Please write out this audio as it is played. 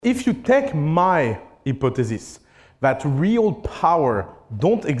If you take my hypothesis that real power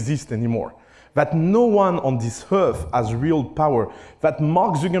don't exist anymore, that no one on this earth has real power, that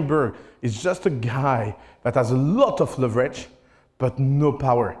Mark Zuckerberg is just a guy that has a lot of leverage, but no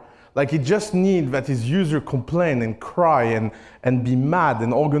power. Like he just needs that his user complain and cry and be mad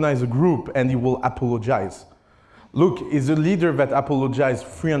and organize a group and he will apologize. Look, he's a leader that apologized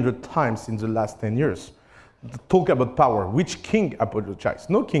 300 times in the last 10 years. Talk about power. Which king apologized?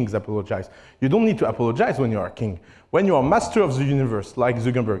 No kings apologize. You don't need to apologize when you are a king. When you are master of the universe, like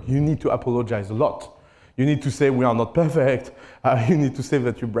Zuckerberg, you need to apologize a lot. You need to say we are not perfect. You need to say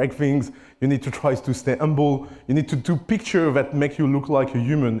that you break things. You need to try to stay humble. You need to do pictures that make you look like a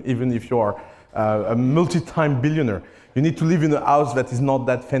human, even if you are a multi-time billionaire. You need to live in a house that is not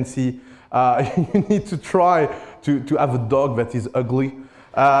that fancy. You need to try to have a dog that is ugly.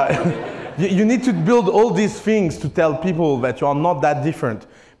 You need to build all these things to tell people that you are not that different,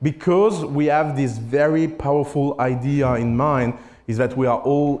 because we have this very powerful idea in mind, is that we are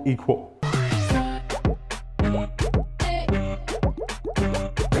all equal.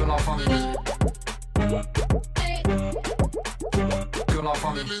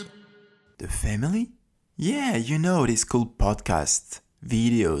 The family? Yeah, you know these cool podcasts,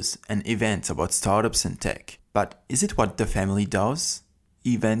 videos, and events about startups and tech. But is it what the family does?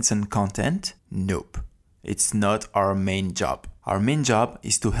 Events and content? Nope. It's not our main job. Our main job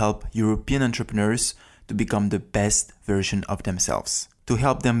is to help European entrepreneurs to become the best version of themselves, to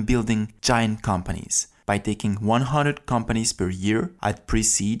help them building giant companies by taking 100 companies per year at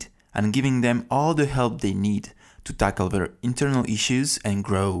pre-seed and giving them all the help they need to tackle their internal issues and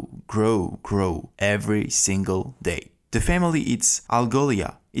grow every single day. The family, it's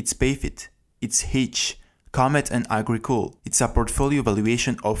Algolia, it's Payfit, it's Hitch, Comet and Agricool. It's a portfolio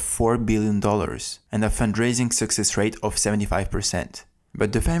valuation of $4 billion and a fundraising success rate of 75%.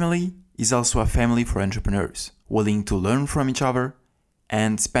 But the family is also a family for entrepreneurs, willing to learn from each other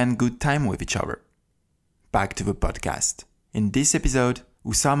and spend good time with each other. Back to the podcast. In this episode,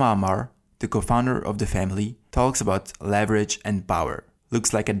 Oussama Ammar, the co-founder of the family, talks about leverage and power.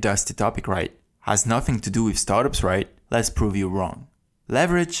 Looks like a dusty topic, right? Has nothing to do with startups, right? Let's prove you wrong.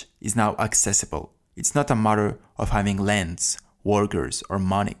 Leverage is now accessible. It's not a matter of having lands, workers, or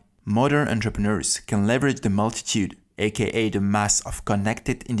money. Modern entrepreneurs can leverage the multitude, aka the mass of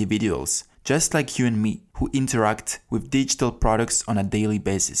connected individuals, just like you and me, who interact with digital products on a daily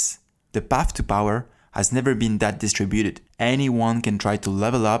basis. The path to power has never been that distributed. Anyone can try to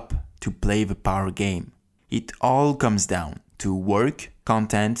level up to play the power game. It all comes down to work,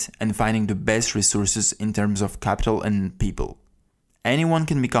 content, and finding the best resources in terms of capital and people. Anyone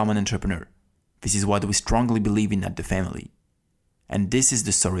can become an entrepreneur. This is what we strongly believe in at the family. And this is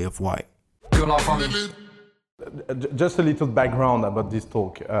the story of why. Just a little background about this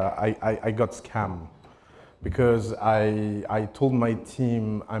talk. I got scammed because I told my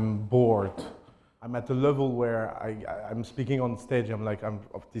team I'm bored. I'm at a level where I'm speaking on stage. I'm like,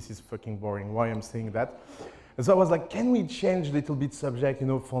 this is fucking boring. Why I'm saying that? And so I was like, can we change a little bit subject,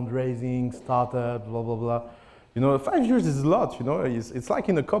 fundraising, startup, blah, blah, blah. 5 years is a lot, it's like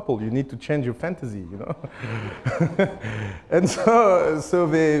in a couple, you need to change your fantasy, And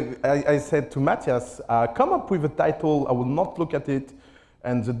so I said to Matthias, come up with a title, I will not look at it,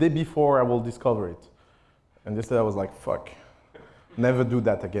 and the day before I will discover it. And yesterday I was like, fuck, never do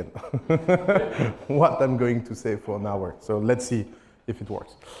that again. What I'm going to say for an hour, so let's see if it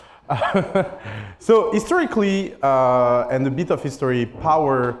works. So historically, and a bit of history,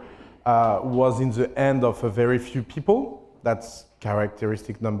 power was in the hand of a very few people. That's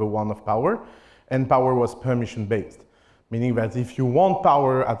characteristic number one of power. And power was permission-based, meaning that if you want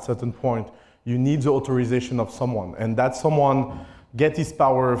power at a certain point, you need the authorization of someone. And that someone gets his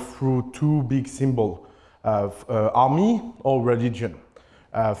power through two big symbols, army or religion.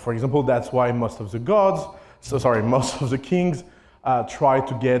 For example, that's why most of the kings try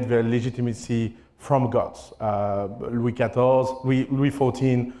to get their legitimacy from gods. Louis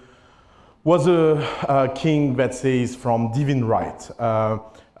XIV was a king that says from divine right.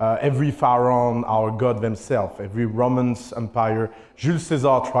 Every pharaoh are god themselves. Every Roman empire, Jules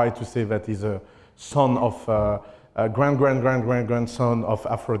Caesar tried to say that he's a son of grandson of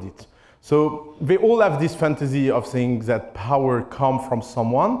Aphrodite. So they all have this fantasy of saying that power comes from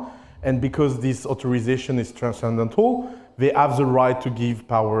someone, and because this authorization is transcendental, they have the right to give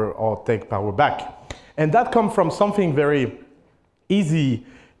power or take power back. And that comes from something very easy,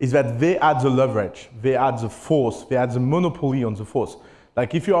 is that they had the leverage, they had the force, they had the monopoly on the force.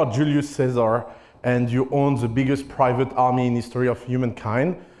 Like if you are Julius Caesar and you own the biggest private army in the history of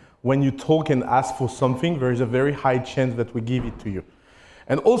humankind, when you talk and ask for something, there is a very high chance that we give it to you.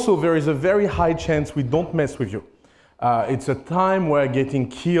 And also, there is a very high chance we don't mess with you. It's a time where getting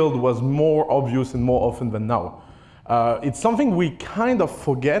killed was more obvious and more often than now. It's something we kind of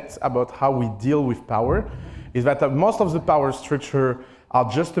forget about how we deal with power, is that most of the power structure are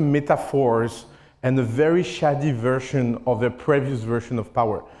just the metaphors and a very shady version of the previous version of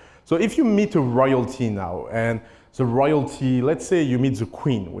power. So if you meet a royalty now, and the royalty, let's say you meet the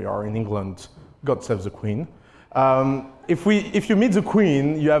Queen, we are in England, God save the Queen. If you meet the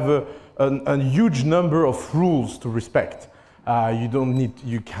Queen, you have a huge number of rules to respect.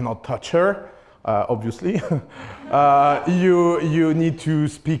 You cannot touch her, obviously. You need to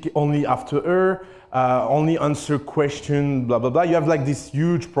speak only after her, only answer questions, blah, blah, blah. You have like this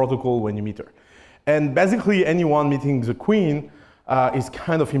huge protocol when you meet her. And basically anyone meeting the Queen is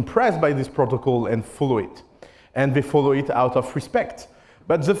kind of impressed by this protocol and follow it. And they follow it out of respect.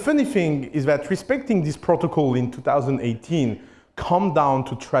 But the funny thing is that respecting this protocol in 2018 come down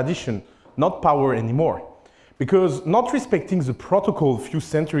to tradition, not power anymore. Because not respecting the protocol a few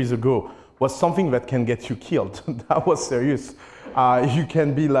centuries ago was something that can get you killed. That was serious. You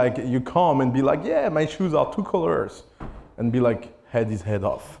can be like, you come and be like, yeah, my shoes are 2 colors. And be like, head is head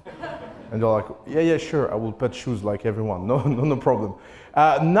off. And they're like, yeah, sure, I will put shoes like everyone, no problem.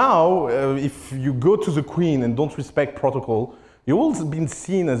 Now, if you go to the Queen and don't respect protocol, you've also been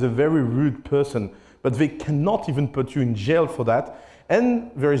seen as a very rude person, but they cannot even put you in jail for that.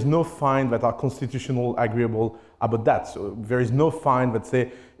 And there is no fine that are constitutional agreeable about that. So there is no fine that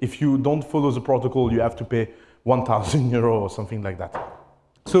say, if you don't follow the protocol, you have to pay 1,000 euro or something like that.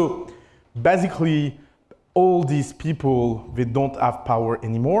 So basically, all these people, they don't have power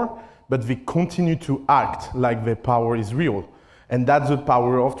anymore, but they continue to act like their power is real. And that's the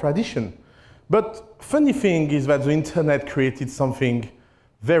power of tradition. But funny thing is that the internet created something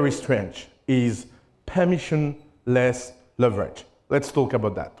very strange, is permissionless leverage. Let's talk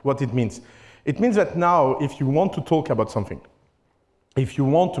about that, what it means. It means that now, if you want to talk about something, if you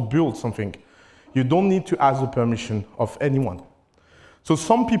want to build something, you don't need to ask the permission of anyone. So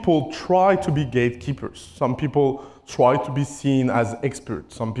some people try to be gatekeepers. Some people try to be seen as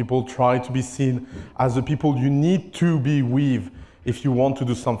experts. Some people try to be seen as the people you need to be with if you want to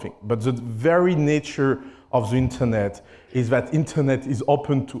do something. But the very nature of the internet is that internet is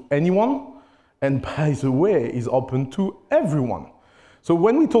open to anyone, and by the way, is open to everyone. So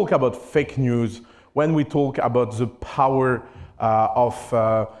when we talk about fake news, when we talk about the power of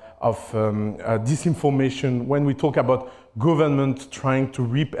disinformation, when we talk about government trying to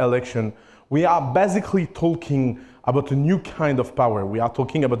reap election, we are basically talking about a new kind of power. We are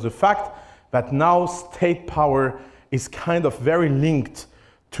talking about the fact that now state power is kind of very linked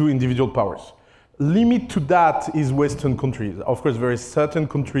to individual powers. Limit to that is Western countries. Of course, there are certain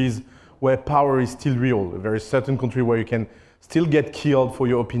countries where power is still real. There is certain country where you can still get killed for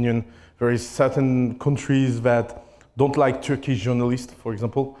your opinion. There is certain countries that don't like Turkish journalists, for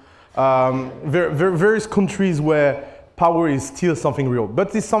example. There are various countries where power is still something real,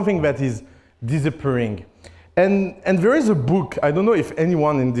 but it's something that is disappearing. And there is a book, I don't know if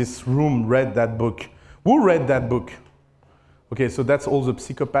anyone in this room read that book. Who read that book? Okay, so that's all the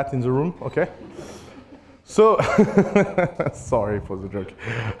psychopaths in the room, okay? So, sorry for the joke.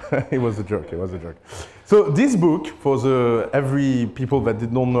 It was a joke. So this book, for every people that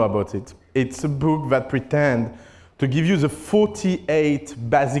did not know about it, it's a book that pretends to give you the 48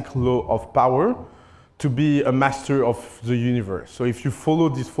 basic laws of power to be a master of the universe. So if you follow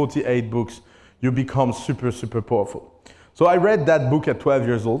these 48 books, you become super, super powerful. So I read that book at 12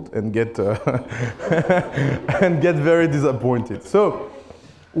 years old and get very disappointed. So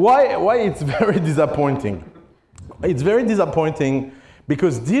why it's very disappointing? It's very disappointing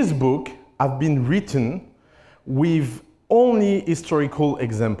because this book have been written with only historical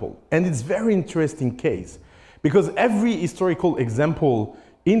example. And it's very interesting case because every historical example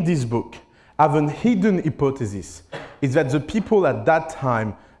in this book have a hidden hypothesis, is that the people at that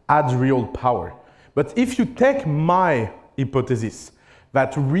time had real power. But if you take my hypothesis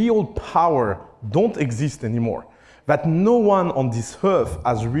that real power don't exist anymore, that no one on this earth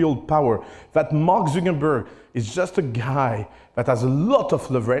has real power, that Mark Zuckerberg is just a guy that has a lot of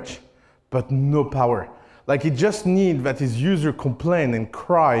leverage, but no power. Like he just needs that his user complain and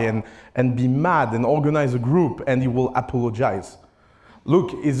cry and be mad and organize a group and he will apologize.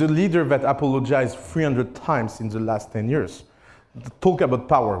 Look, he's a leader that apologized 300 times in the last 10 years. Talk about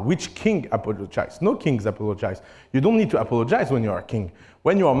power. Which king apologized? No kings apologize. You don't need to apologize when you are a king.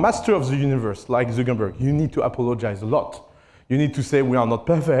 When you are master of the universe, like Zuckerberg, you need to apologize a lot. You need to say we are not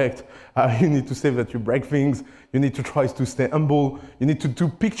perfect. You need to say that you break things. You need to try to stay humble. You need to do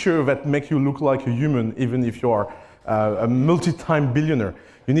pictures that make you look like a human, even if you are a multi-time billionaire.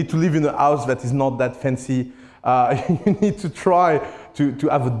 You need to live in a house that is not that fancy. You need to try to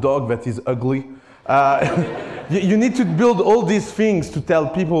have a dog that is ugly. You need to build all these things to tell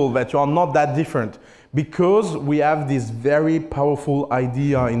people that you are not that different, because we have this very powerful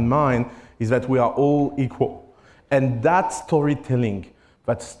idea in mind, is that we are all equal. And that storytelling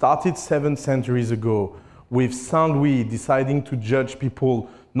that started 7 centuries ago with Saint Louis deciding to judge people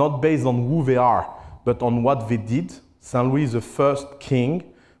not based on who they are, but on what they did. Saint Louis is the first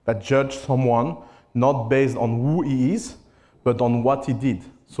king that judged someone not based on who he is, but on what he did.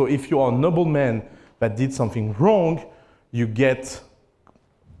 So if you are a nobleman that did something wrong, you get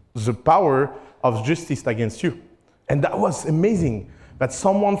the power of justice against you. And that was amazing, that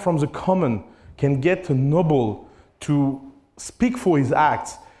someone from the common can get a noble to speak for his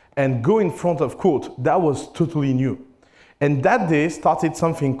acts and go in front of court. That was totally new. And that day started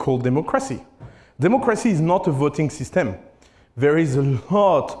something called democracy. Democracy is not a voting system. There is a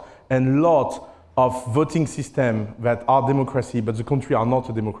lot and lot of voting systems that are democracy, but the country are not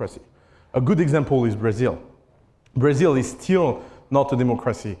a democracy. A good example is Brazil. Brazil is still not a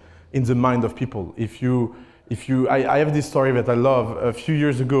democracy in the mind of people. I have this story that I love. A few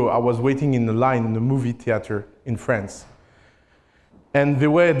years ago, I was waiting in the line in a movie theater in France. And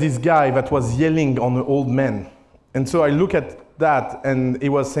there was this guy that was yelling on an old man. And so I look at that, and he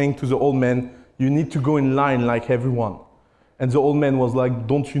was saying to the old man, "You need to go in line like everyone." And the old man was like,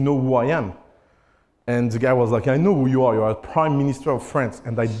 "Don't you know who I am?" And the guy was like, "I know who you are. You are Prime Minister of France,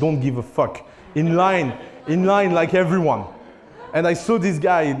 and I don't give a fuck. In line like everyone." And I saw this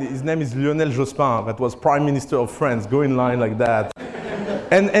guy, his name is Lionel Jospin, that was Prime Minister of France, go in line like that.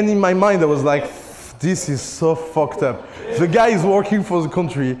 And in my mind, I was like, this is so fucked up. The guy is working for the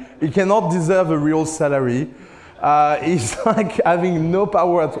country. He cannot deserve a real salary. He's like having no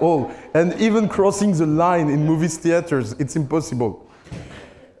power at all. And even crossing the line in movie theaters, it's impossible.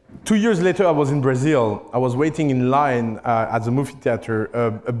 2 years later, I was in Brazil. I was waiting in line at the movie theater.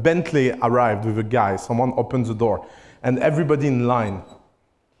 A Bentley arrived with a guy. Someone opened the door. And everybody in line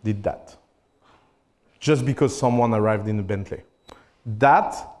did that. Just because someone arrived in a Bentley.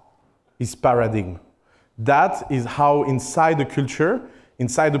 That is paradigm. That is how inside the culture,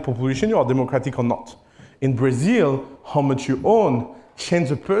 inside the population, you are democratic or not. In Brazil, how much you own changes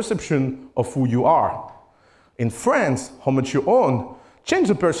the perception of who you are. In France, how much you own changes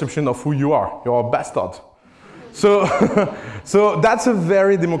the perception of who you are. You're a bastard. So, so that's a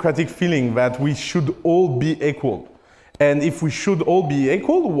very democratic feeling that we should all be equal. And if we should all be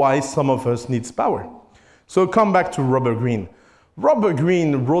equal, why some of us needs power? So come back to Robert Greene. Robert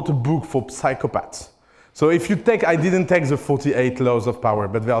Greene wrote a book for psychopaths. So if you take, I didn't take the 48 laws of power,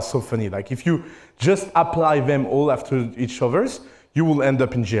 but they are so funny. Like if you just apply them all after each other's, you will end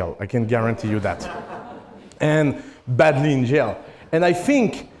up in jail. I can guarantee you that. And badly in jail. And I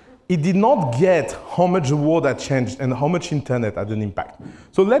think he did not get how much the world had changed and how much internet had an impact.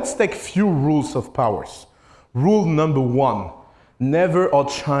 So let's take few rules of powers. Rule number 1, never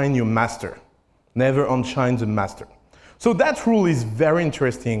outshine your master. Never outshine the master. So that rule is very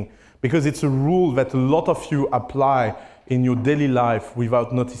interesting because it's a rule that a lot of you apply in your daily life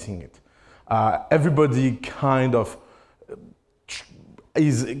without noticing it. Everybody kind of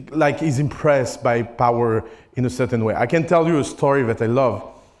is impressed by power in a certain way. I can tell you a story that I love.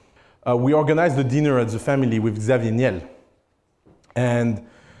 We organized a dinner at the family with Xavier Niel. And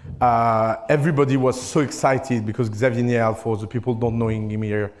everybody was so excited because Xavier Niel, for the people don't know him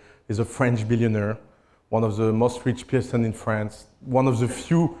here, is a French billionaire, one of the most rich person in France, one of the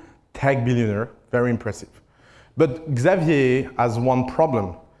few tech billionaires, very impressive. But Xavier has one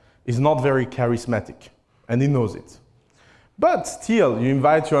problem. He's not very charismatic, and he knows it. But still, you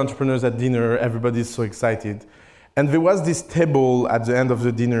invite your entrepreneurs at dinner, everybody's so excited. And there was this table at the end of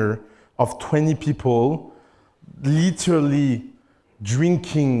the dinner of 20 people, literally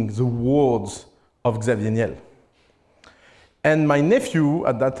drinking the words of Xavier Niel. And my nephew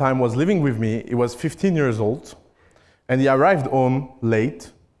at that time was living with me. He was 15 years old, and he arrived home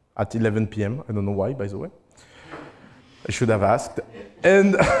late at 11 p.m. I don't know why, by the way. I should have asked.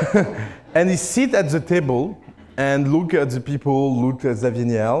 And, and he sit at the table and look at the people, looked at Xavier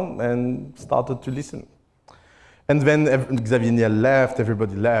Niel, and started to listen. And then Xavier Niel left,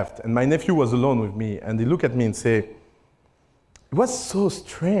 everybody left, and my nephew was alone with me, and he looked at me and said, "It was so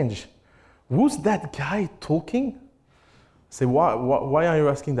strange. Who's that guy talking?" I said, why are you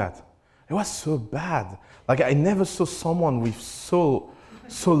asking that? It was so bad. Like I never saw someone with so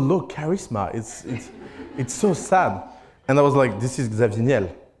low charisma. It's so sad. And I was like, this is Xavier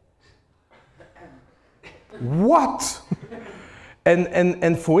Niel. What?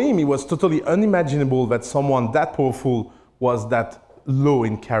 And for him, it was totally unimaginable that someone that powerful was that low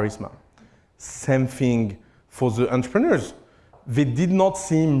in charisma. Same thing for the entrepreneurs. They did not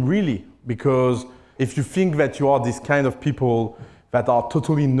see him really, because if you think that you are this kind of people that are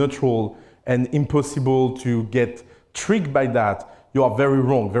totally neutral and impossible to get tricked by that, you are very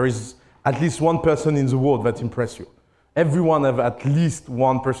wrong. There is at least one person in the world that impresses you. Everyone have at least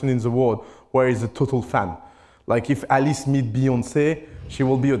one person in the world where is a total fan. Like if Alice meet Beyoncé, she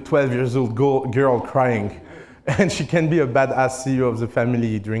will be a 12 years old girl crying. And she can be a badass CEO of the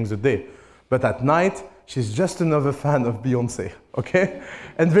family during the day. But at night, she's just another fan of Beyoncé, okay?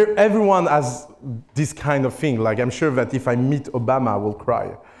 And everyone has this kind of thing. Like I'm sure that if I meet Obama, I will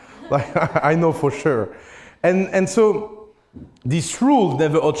cry. Like I know for sure. And so this rule,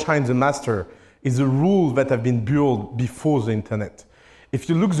 never outshine the master, is a rule that have been built before the internet. If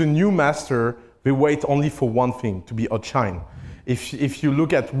you look the new master, they wait only for one thing, to be outshined. If you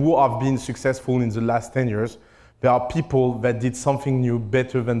look at who have been successful in the last 10 years, there are people that did something new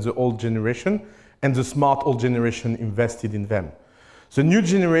better than the old generation, and the smart old generation invested in them. The new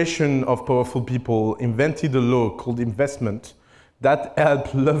generation of powerful people invented a law called investment that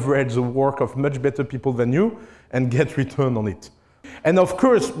helped leverage the work of much better people than you and get return on it. And of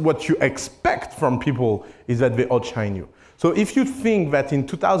course, what you expect from people is that they outshine you. So if you think that in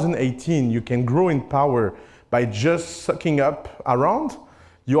 2018 you can grow in power by just sucking up around,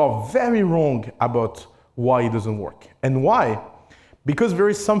 you are very wrong about why it doesn't work. And why? Because there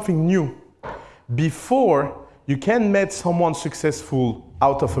is something new. Before, you can make someone successful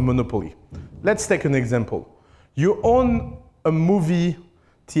out of a monopoly. Let's take an example. You own a movie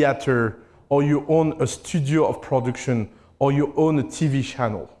theater, or you own a studio of production, or you own a TV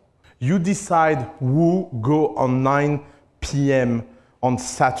channel. You decide who go on 9 p.m. on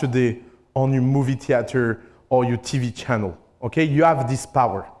Saturday on your movie theater or your TV channel, okay? You have this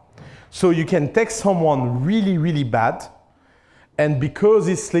power. So you can take someone really, really bad, and because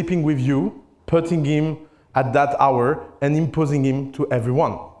he's sleeping with you, putting him at that hour and imposing him to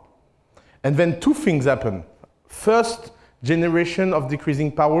everyone. And then two things happen. First generation of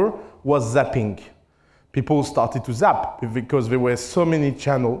decreasing power was zapping. People started to zap because there were so many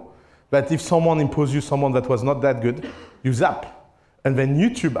channels that if someone imposed you someone that was not that good, you zap. And then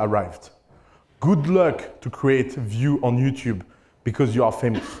YouTube arrived. Good luck to create view on YouTube because you are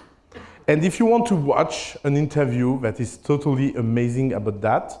famous. And if you want to watch an interview that is totally amazing about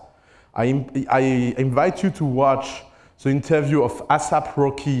that, I invite you to watch the interview of ASAP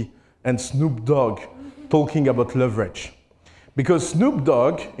Rocky and Snoop Dogg talking about leverage. Because Snoop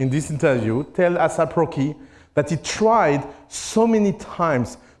Dogg, in this interview, tells ASAP Rocky that he tried so many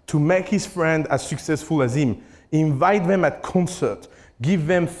times to make his friend as successful as him, invite them at concert, give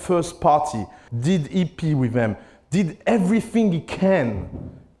them first party, did EP with them, did everything he can,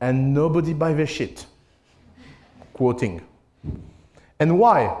 and nobody buy their shit. Quoting. And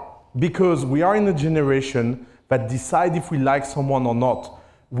why? Because we are in a generation that decide if we like someone or not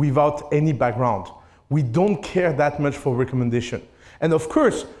without any background. We don't care that much for recommendation. And of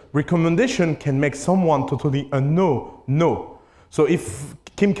course, recommendation can make someone totally a no. So if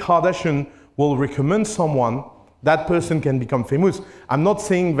Kim Kardashian will recommend someone, that person can become famous. I'm not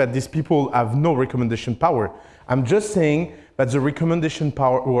saying that these people have no recommendation power. I'm just saying that the recommendation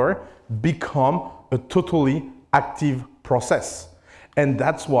power become a totally active process. And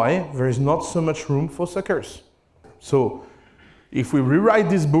that's why there is not so much room for suckers. So if we rewrite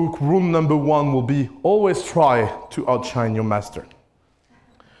this book, rule number 1 will be always try to outshine your master.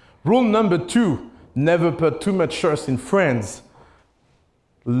 Rule number 2, never put too much trust in friends.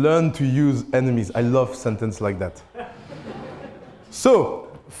 Learn to use enemies. I love sentence like that.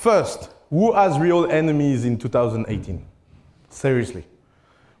 So, first, who has real enemies in 2018? Seriously.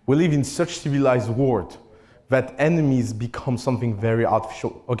 We live in such civilized world that enemies become something very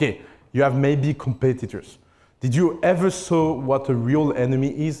artificial. Okay, you have maybe competitors. Did you ever saw what a real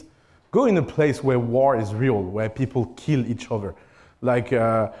enemy is? Go in a place where war is real, where people kill each other. Like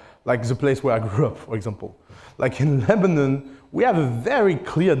the place where I grew up, for example. Like in Lebanon, we have a very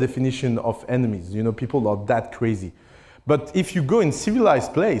clear definition of enemies. You know, people are that crazy. But if you go in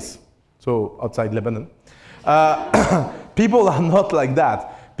civilized place, so outside Lebanon, people are not like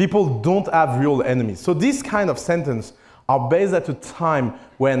that. People don't have real enemies. So these kind of sentences are based at a time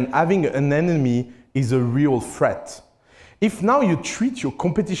when having an enemy is a real threat. If now you treat your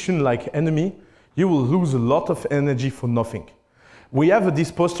competition like enemy, you will lose a lot of energy for nothing. We have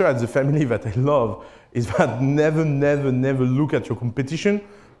this poster at the family that I love, is that never look at your competition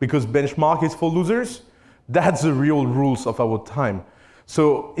because benchmark is for losers. That's the real rules of our time.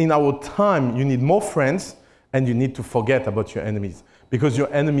 So in our time, you need more friends and you need to forget about your enemies because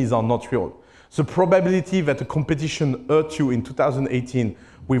your enemies are not real. The probability that a competition hurt you in 2018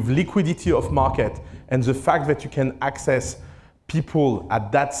 with liquidity of market and the fact that you can access people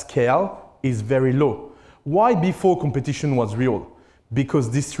at that scale is very low. Why before competition was real? Because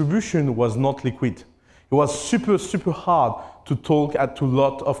distribution was not liquid. It was super hard to talk to a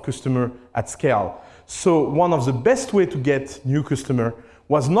lot of customers at scale. So one of the best way to get new customer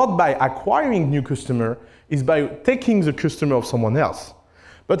was not by acquiring new customer, is by taking the customer of someone else.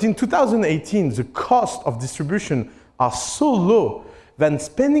 But in 2018, the cost of distribution are so low that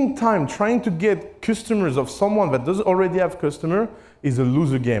spending time trying to get customers of someone that does already have customer is a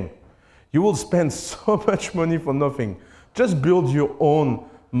loser game. You will spend so much money for nothing. Just build your own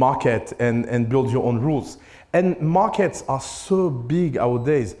market and build your own rules. And markets are so big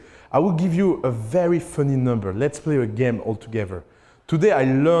nowadays. I will give you a very funny number. Let's play a game all together. Today I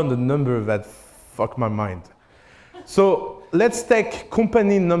learned a number that fucked my mind. So let's take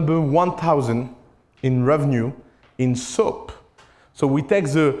company number 1000 in revenue in soap. So we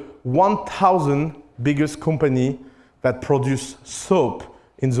take the 1000 biggest company that produce soap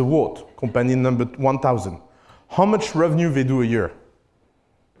in the world, company number 1000. How much revenue they do a year?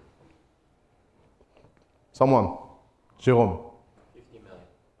 Someone? Jérôme? 50 million.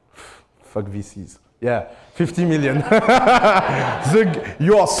 Fuck VCs. Yeah, 50 million.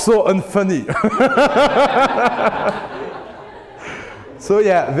 You are so unfunny. So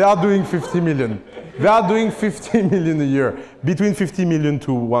yeah, they are doing 50 million. They are doing 50 million a year, between 50 million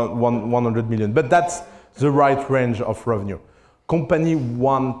to 100 million. But that's the right range of revenue. Company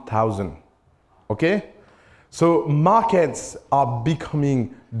 1000, okay? So markets are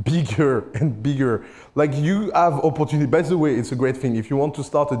becoming bigger and bigger. Like you have opportunity. By the way, it's a great thing. If you want to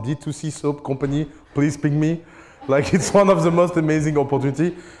start a D2C soap company, please ping me. Like it's one of the most amazing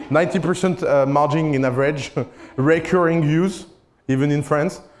opportunity. 90% margin in average, recurring use, even in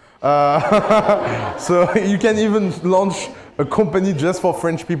France. So you can even launch a company just for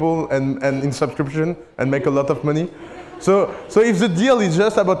French people and in subscription and make a lot of money. So if the deal is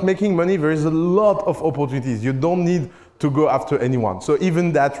just about making money, there is a lot of opportunities. You don't need to go after anyone. So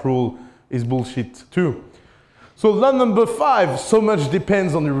even that rule is bullshit too. So law number 5, so much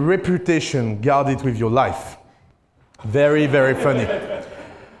depends on your reputation. Guard it with your life. Very, very funny.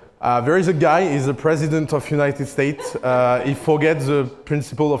 There is a guy, he's the president of United States. He forgot the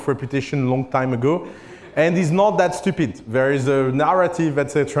principle of reputation a long time ago. And he's not that stupid. There is a narrative that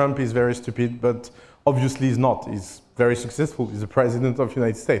says Trump is very stupid, but obviously he's not. He's very successful. He's the president of the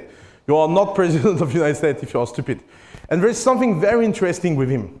United States. You are not president of the United States if you are stupid. And there is something very interesting with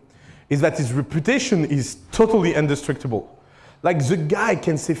him, is that his reputation is totally indestructible. Like the guy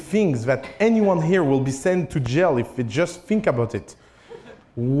can say things that anyone here will be sent to jail if they just think about it.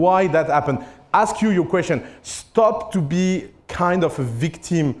 Why that happened? Ask you your question. Stop to be kind of a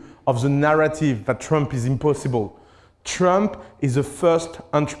victim of the narrative that Trump is impossible. Trump is the first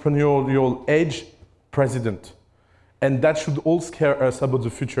entrepreneurial age president. And that should all scare us about the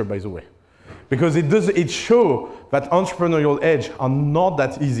future, by the way. Because it shows that entrepreneurial edge are not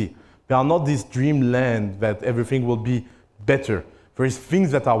that easy. They are not this dreamland that everything will be better. There is things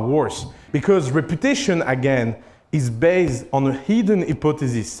that are worse. Because reputation, again, is based on a hidden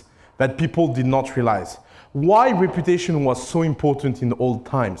hypothesis that people did not realize. Why reputation was so important in old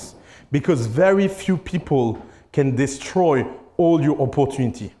times? Because very few people can destroy all your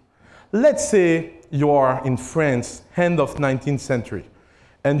opportunity. Let's say you are in France, end of 19th century,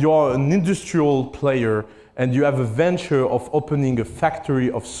 and you are an industrial player and you have a venture of opening a factory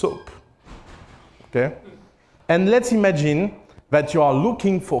of soap, okay? And let's imagine that you are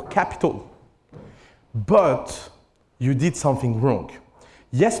looking for capital, but you did something wrong.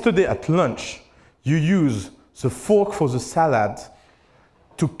 Yesterday at lunch, you used the fork for the salad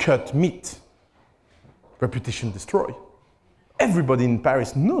to cut meat. Reputation destroyed. Everybody in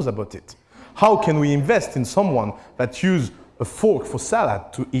Paris knows about it. How can we invest in someone that uses a fork for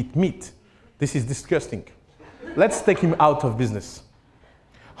salad to eat meat? This is disgusting. Let's take him out of business.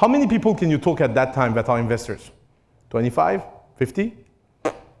 How many people can you talk at that time that are investors? 25? 50?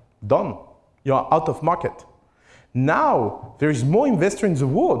 Done. You are out of market. Now, there is more investor in the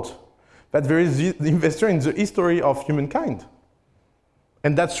world than there is the investor in the history of humankind.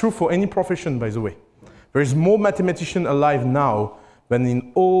 And that's true for any profession, by the way. There is more mathematicians alive now than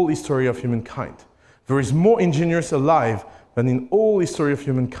in all history of humankind. There is more engineers alive than in all history of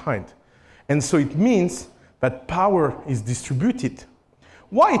humankind. And so it means that power is distributed.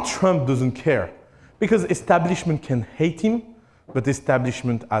 Why Trump doesn't care? Because establishment can hate him, but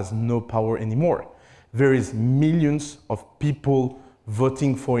establishment has no power anymore. There is millions of people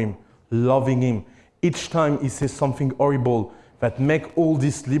voting for him, loving him. Each time he says something horrible that make all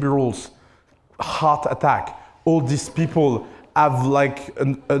these liberals heart attack, all these people have like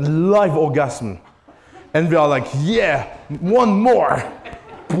a live orgasm. And they are like, yeah, one more,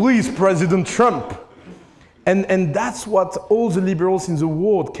 please, President Trump. And that's what all the liberals in the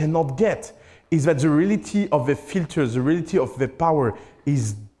world cannot get, is that the reality of the filters, the reality of the power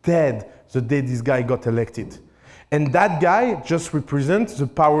is dead the day this guy got elected. And that guy just represents the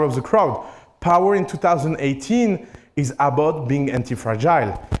power of the crowd. Power in 2018 is about being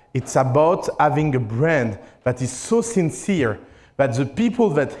anti-fragile. It's about having a brand that is so sincere that the people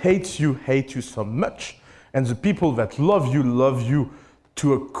that hate you so much, and the people that love you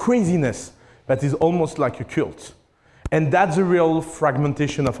to a craziness that is almost like a cult. And that's the real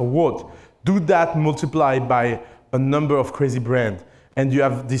fragmentation of a world. Do that multiplied by a number of crazy brands, and you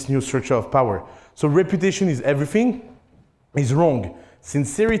have this new structure of power. So reputation is everything, is wrong.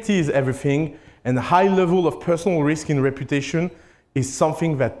 Sincerity is everything, and a high level of personal risk in reputation is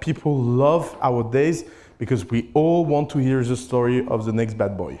something that people love nowadays because we all want to hear the story of the next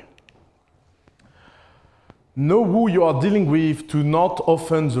bad boy. Know who you are dealing with to not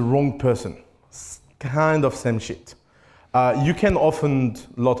offend the wrong person. It's kind of same shit. You can offend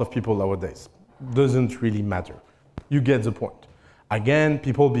a lot of people nowadays. Doesn't really matter. You get the point. Again,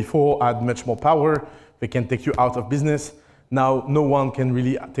 people before had much more power. They can take you out of business. Now, no one can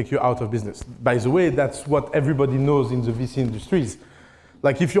really take you out of business. By the way, that's what everybody knows in the VC industries.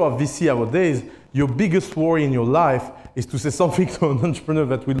 Like if you are VC nowadays, your biggest worry in your life is to say something to an entrepreneur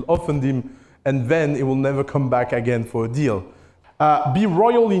that will offend him, and then it will never come back again for a deal. Be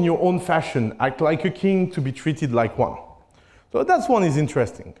royal in your own fashion. Act like a king to be treated like one. So that one is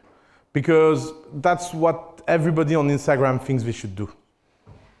interesting because that's what everybody on Instagram thinks they should do.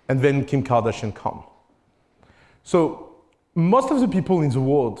 And then Kim Kardashian come. So most of the people in the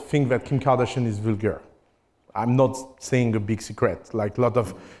world think that Kim Kardashian is vulgar. I'm not saying a big secret. Like a lot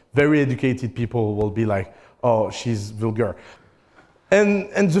of very educated people will be like, oh, she's vulgar. And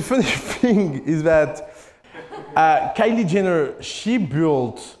the funny thing is that Kylie Jenner, she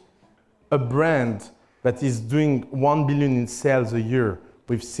built a brand that is doing 1 billion in sales a year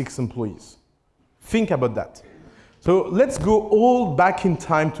with 6 employees. Think about that. So let's go all back in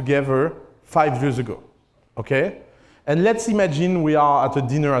time together 5 years ago, okay? And let's imagine we are at a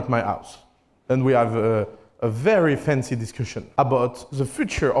dinner at my house. And we have a very fancy discussion about the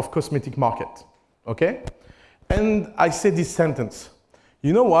future of cosmetic market, okay? And I say this sentence.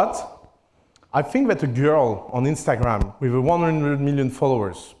 You know what? I think that a girl on Instagram with 100 million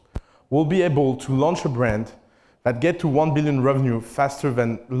followers will be able to launch a brand that get to 1 billion revenue faster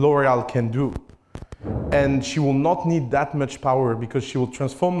than L'Oreal can do. And she will not need that much power because she will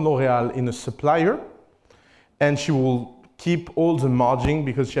transform L'Oreal in a supplier, and she will keep all the margin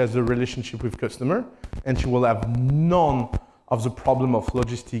because she has a relationship with customer, and she will have none of the problem of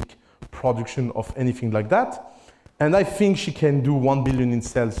logistic production of anything like that. And I think she can do 1 billion in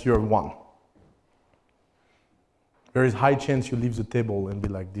sales year one. There is high chance you leave the table and be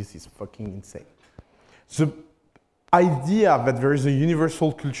like, this is fucking insane. The idea that there is a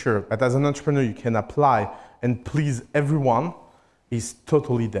universal culture that as an entrepreneur you can apply and please everyone is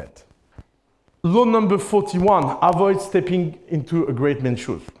totally dead. Law number 41, avoid stepping into a great man's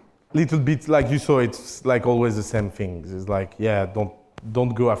shoes. Little bit like you saw, it's like always the same thing. It's like, yeah,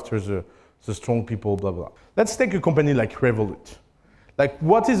 don't go after the strong people, blah, blah. Let's take a company like Revolut. Like,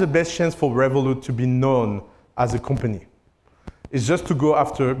 what is the best chance for Revolut to be known as a company? It's just to go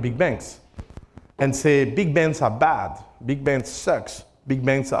after big banks and say, big banks are bad, big banks sucks, big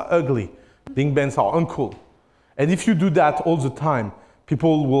banks are ugly, big banks are uncool. And if you do that all the time,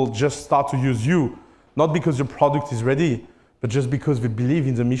 people will just start to use you, not because your product is ready, but just because they believe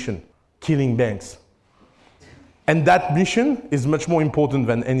in the mission, killing banks. And that mission is much more important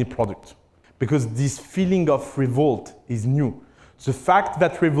than any product, because this feeling of revolt is new. The fact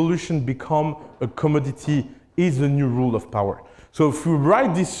that revolution become a commodity is the new rule of power. So if we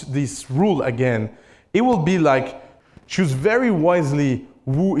write this rule again, it will be like, choose very wisely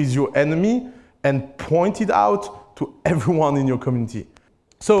who is your enemy and point it out to everyone in your community.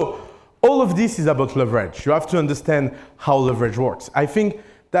 So all of this is about leverage. You have to understand how leverage works. I think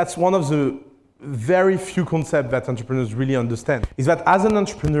that's one of the very few concepts that entrepreneurs really understand, is that as an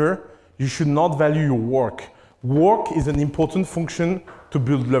entrepreneur, you should not value your work. Work is an important function to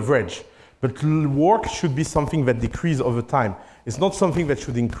build leverage, but work should be something that decreases over time. It's not something that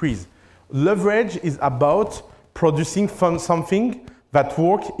should increase. Leverage is about producing something that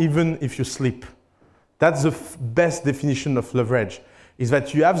works even if you sleep. That's the best definition of leverage, is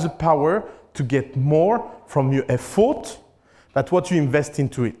that you have the power to get more from your effort than what you invest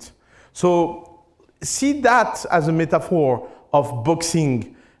into it. So see that as a metaphor of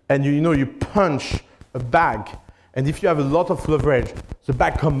boxing, and you punch a bag, and if you have a lot of leverage, the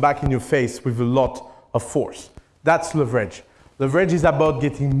bag comes back in your face with a lot of force. That's leverage. Leverage is about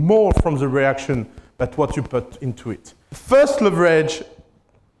getting more from the reaction than what you put into it. First leverage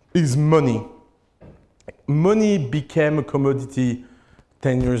is money. Money became a commodity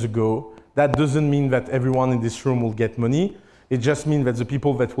 10 years ago. That doesn't mean that everyone in this room will get money. It just means that the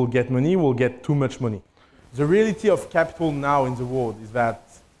people that will get money will get too much money. The reality of capital now in the world is that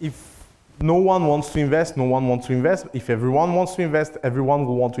if no one wants to invest, no one wants to invest. If everyone wants to invest, everyone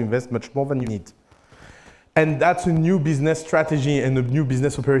will want to invest much more than you need. And that's a new business strategy and a new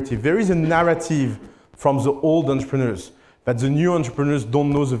business operative. There is a narrative from the old entrepreneurs that the new entrepreneurs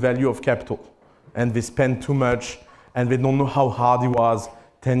don't know the value of capital and they spend too much and they don't know how hard it was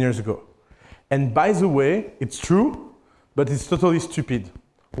 10 years ago. And by the way, it's true, but it's totally stupid.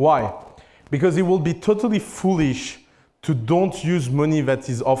 Why? Because it will be totally foolish to don't use money that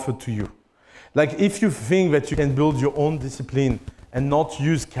is offered to you. Like if you think that you can build your own discipline and not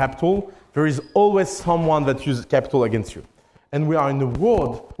use capital, there is always someone that uses capital against you. And we are in a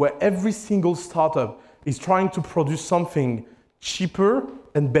world where every single startup is trying to produce something cheaper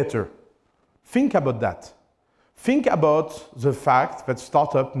and better. Think about that. Think about the fact that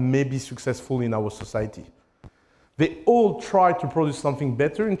startups may be successful in our society. They all try to produce something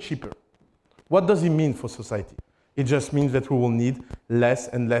better and cheaper. What does it mean for society? It just means that we will need less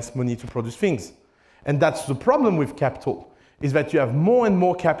and less money to produce things. And that's the problem with capital, is that you have more and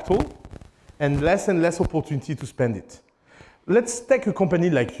more capital and less opportunity to spend it. Let's take a company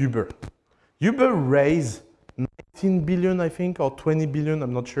like Uber. Uber raised 19 billion, I think, or 20 billion,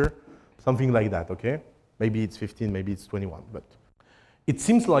 I'm not sure. Something like that, okay? Maybe it's 15, maybe it's 21, but it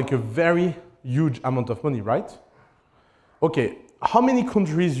seems like a very huge amount of money, right? Okay, how many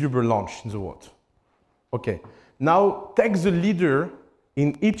countries Uber launched in the world? Okay, now take the leader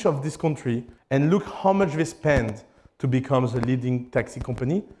in each of these countries and look how much they spend to become the leading taxi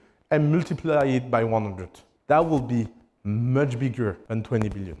company and multiply it by 100. That will be much bigger than 20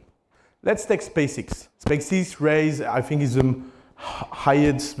 billion. Let's take SpaceX. SpaceX raised, I think, is the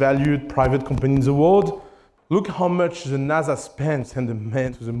highest valued private company in the world. Look how much the NASA spent to send a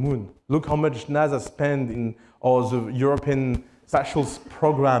man to the moon. Look how much NASA spent or the European Spatial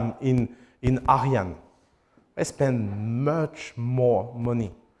Program in Ariane. They spend much more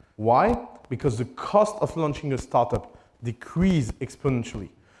money. Why? Because the cost of launching a startup decreased exponentially.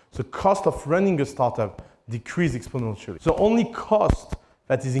 The cost of running a startup decreased exponentially. The only cost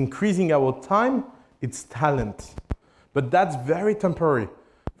that is increasing our time, it's talent. But that's very temporary.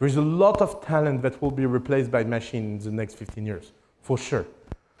 There is a lot of talent that will be replaced by machines in the next 15 years, for sure.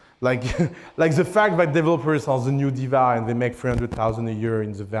 Like the fact that developers are the new diva and they make 300,000 a year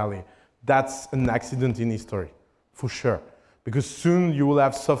in the valley, that's an accident in history, for sure. Because soon you will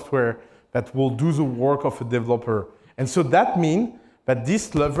have software that will do the work of a developer. And so that means that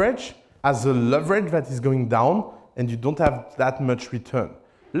this leverage has a leverage that is going down and you don't have that much return.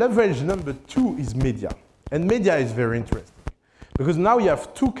 Leverage number 2 is media. And media is very interesting. Because now you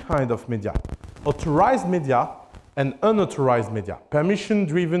have two kinds of media, authorized media and unauthorized media,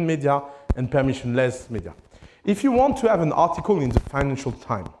 permission-driven media and permissionless media. If you want to have an article in the Financial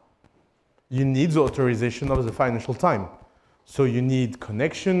Times, you need the authorization of the Financial Times. So you need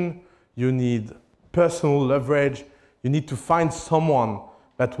connection, you need personal leverage, you need to find someone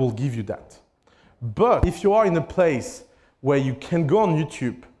that will give you that. But if you are in a place where you can go on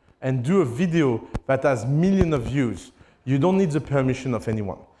YouTube and do a video that has millions of views, you don't need the permission of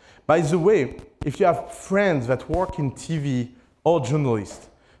anyone. By the way, if you have friends that work in TV or journalists,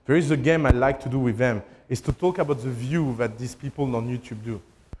 there is a game I like to do with them, is to talk about the view that these people on YouTube do.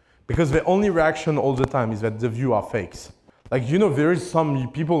 Because the only reaction all the time is that the views are fakes. Like, there is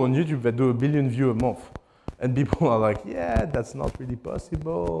some people on YouTube that do 1 billion views a month. And people are like, yeah, that's not really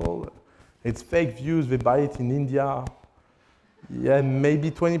possible. It's fake views, they buy it in India. Yeah,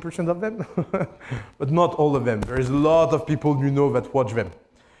 maybe 20% of them, but not all of them. There is a lot of people that watch them.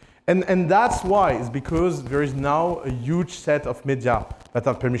 And that's why, it's because there is now a huge set of media that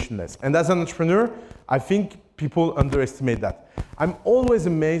are permissionless. And as an entrepreneur, I think people underestimate that. I'm always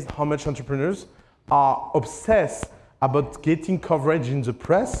amazed how much entrepreneurs are obsessed about getting coverage in the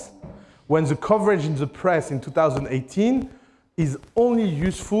press, when the coverage in the press in 2018 is only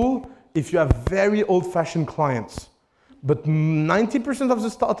useful if you have very old-fashioned clients. But 90% of the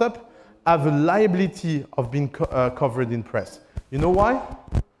startup have a liability of being covered in press. You know why?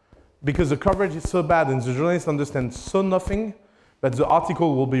 Because the coverage is so bad and the journalists understand so nothing that the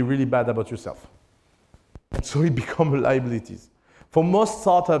article will be really bad about yourself. And so it becomes liabilities. For most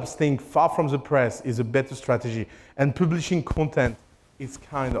startups, staying far from the press is a better strategy, and publishing content is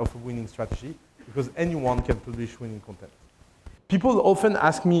kind of a winning strategy because anyone can publish winning content. People often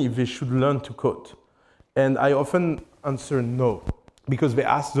ask me if they should learn to code, and I often answer no, because they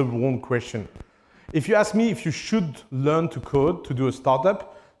ask the wrong question. If you ask me if you should learn to code to do a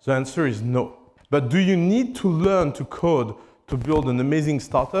startup, the answer is no. But do you need to learn to code to build an amazing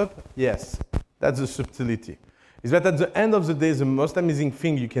startup? Yes, that's the subtlety. Is that at the end of the day, the most amazing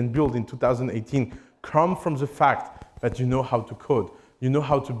thing you can build in 2018 comes from the fact that you know how to code, you know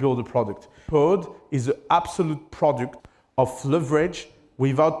how to build a product. Code is the absolute product of leverage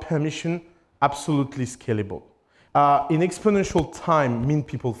without permission, absolutely scalable. In exponential time, mean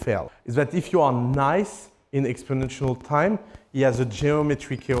people fail. Is that if you are nice in exponential time, it has a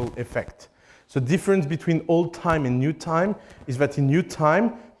geometrical effect. The difference between old time and new time is that in new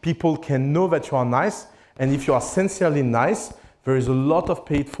time, people can know that you are nice, and if you are sincerely nice, there is a lot of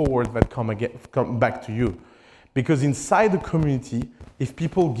paid forward that come back to you. Because inside the community, if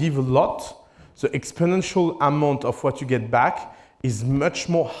people give a lot, the exponential amount of what you get back is much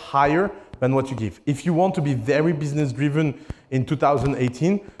more higher than what you give. If you want to be very business driven in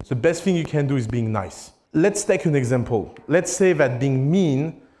 2018, the best thing you can do is being nice. Let's take an example. Let's say that being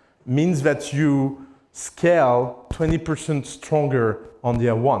mean means that you scale 20% stronger on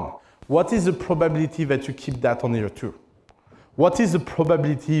year one. What is the probability that you keep that on year two? What is the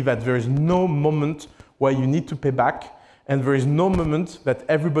probability that there is no moment where you need to pay back and there is no moment that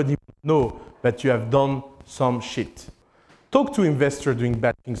everybody know that you have done some shit? Talk to investors doing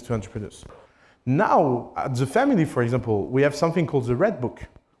bad things to entrepreneurs. Now, at the family, for example, we have something called the Red Book.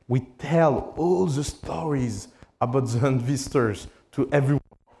 We tell all the stories about the investors to everyone.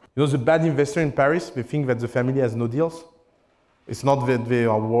 You know, the bad investor in Paris, they think that the family has no deals. It's not that they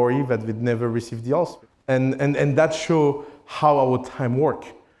are worried that they never receive deals. And that shows how our time works.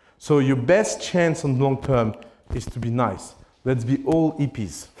 So your best chance on long term is to be nice. Let's be all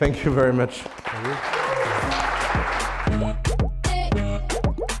hippies. Thank you very much.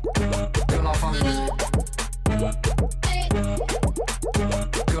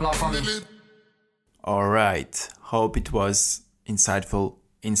 Alright, hope it was insightful,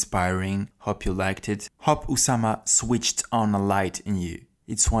 inspiring, hope you liked it. Hope Oussama switched on a light in you.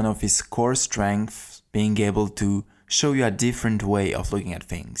 It's one of his core strengths, being able to show you a different way of looking at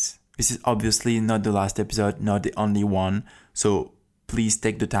things. This is obviously not the last episode, not the only one, so please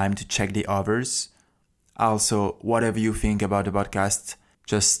take the time to check the others. Also, whatever you think about the podcast,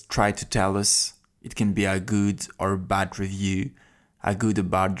 just try to tell us. It can be a good or bad review, a good or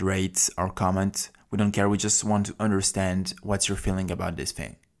bad rate or comment. We don't care, we just want to understand what you're feeling about this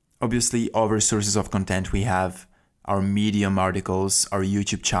thing. Obviously, other sources of content we have, our Medium articles, our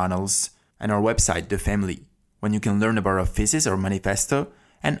YouTube channels, and our website, The Family, when you can learn about our thesis or manifesto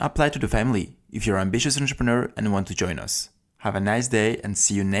and apply to The Family if you're an ambitious entrepreneur and want to join us. Have a nice day and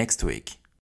see you next week.